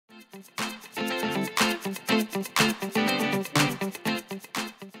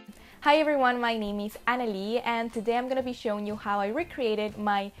Hi everyone, my name is Anali and today I'm going to be showing you how I recreated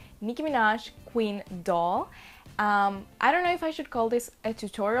my Nicki Minaj Queen doll. I don't know if I should call this a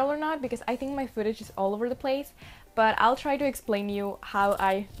tutorial or not because I think my footage is all over the place, but I'll try to explain you how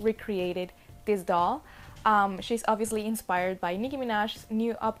I recreated this doll. She's obviously inspired by Nicki Minaj's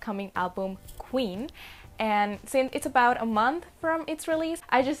new upcoming album Queen, and since it's about a month from its release,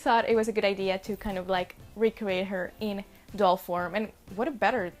 I just thought it was a good idea to kind of like recreate her in doll form, and what a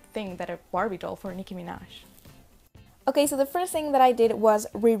better thing than a Barbie doll for Nicki Minaj. Okay, so the first thing that I did was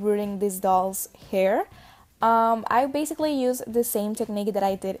rerooting this doll's hair. I basically used the same technique that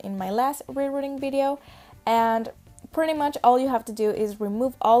I did in my last rerooting video, and pretty much all you have to do is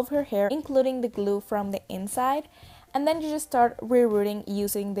remove all of her hair, including the glue from the inside, and then you just start rerooting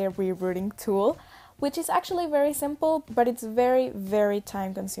using the rerooting tool, which is actually very simple, but it's very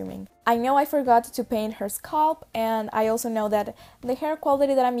time consuming. I know I forgot to paint her scalp, and I also know that the hair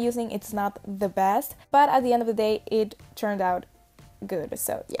quality that I'm using, it's not the best, but at the end of the day, it turned out good,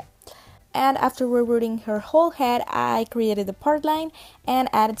 so yeah. And after rerooting her whole head, I created the part line and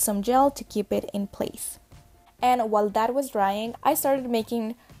added some gel to keep it in place. And while that was drying, I started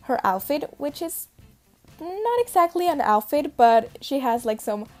making her outfit, which is not exactly an outfit, but she has like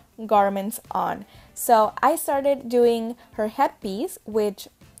some garments on. So I started doing her headpiece, which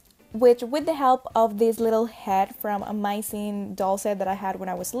with the help of this little head from a Mycene doll set that I had when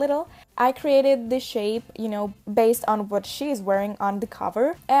I was little, I created this shape, you know, based on what she's wearing on the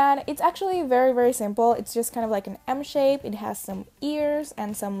cover. And it's actually very simple. It's just kind of like an M shape. It has some ears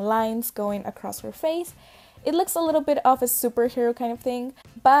and some lines going across her face. It looks a little bit of a superhero kind of thing,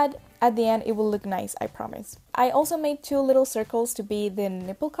 but at the end it will look nice, I promise. I also made two little circles to be the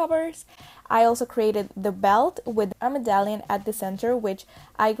nipple covers. I also created the belt with a medallion at the center, which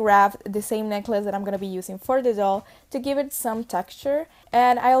I grabbed the same necklace that I'm going to be using for the doll to give it some texture.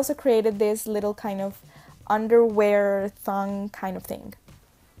 And I also created this little kind of underwear thong kind of thing.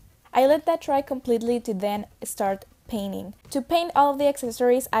 I let that dry completely to then start painting. To paint all of the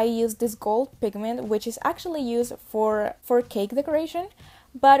accessories, I used this gold pigment, which is actually used for cake decoration,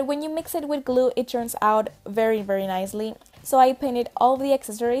 but when you mix it with glue, it turns out very nicely. So I painted all of the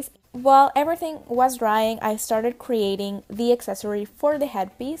accessories. While everything was drying, I started creating the accessory for the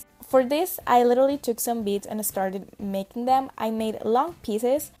headpiece. For this, I literally took some beads and started making them. I made long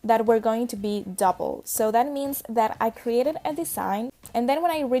pieces that were going to be double. So that means that I created a design, and then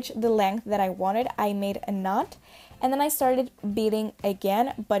when I reached the length that I wanted, I made a knot, and then I started beading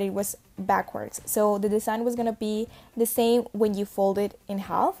again, but it was backwards. So the design was gonna be the same when you fold it in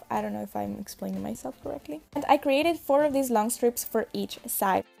half. I don't know if I'm explaining myself correctly. And I created 4 of these long strips for each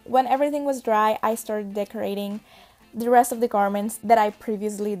side. When everything was dry, I started decorating the rest of the garments that I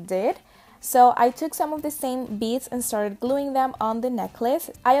previously did. So I took some of the same beads and started gluing them on the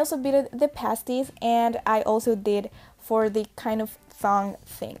necklace. I also beaded the pasties, and I also did for the kind of thong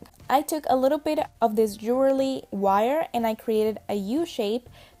thing. I took a little bit of this jewelry wire and I created a U shape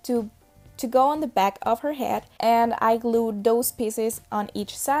to go on the back of her head, and I glued those pieces on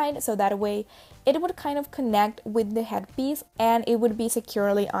each side so that way it would kind of connect with the headpiece and it would be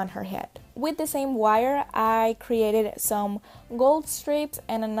securely on her head. With the same wire, I created some gold strips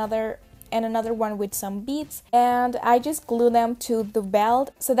and another one with some beads, and I just glued them to the belt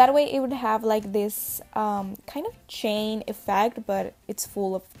so that way it would have like this kind of chain effect, but it's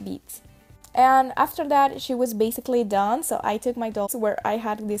full of beads. And after that, she was basically done. So I took my doll where I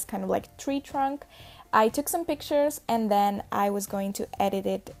had this kind of like tree trunk. I took some pictures and then I was going to edit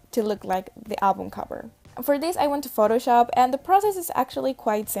it to look like the album cover. For this, I went to Photoshop, and the process is actually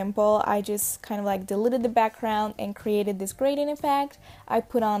quite simple. I just kind of like deleted the background and created this grading effect. I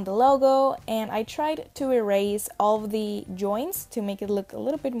put on the logo and I tried to erase all of the joints to make it look a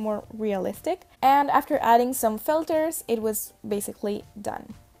little bit more realistic. And after adding some filters, it was basically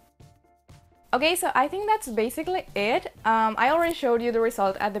done. Okay, so I think that's basically it. I already showed you the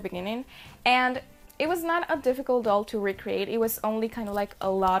result at the beginning, and it was not a difficult doll to recreate. It was only kind of like a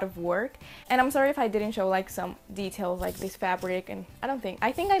lot of work. And I'm sorry if I didn't show like some details like this fabric, and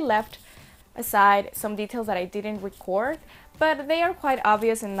I think I left aside some details that I didn't record, but they are quite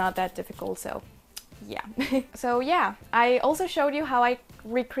obvious and not that difficult, so yeah. So yeah, I also showed you how I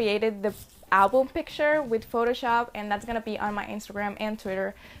recreated the album picture with Photoshop, and that's gonna be on my Instagram and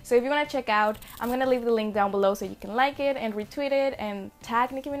Twitter. So if you wanna check out, I'm gonna leave the link down below so you can like it and retweet it and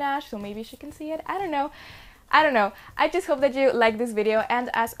tag Nicki Minaj so maybe she can see it. I don't know. I just hope that you like this video, and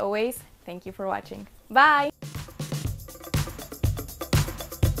as always, thank you for watching. Bye!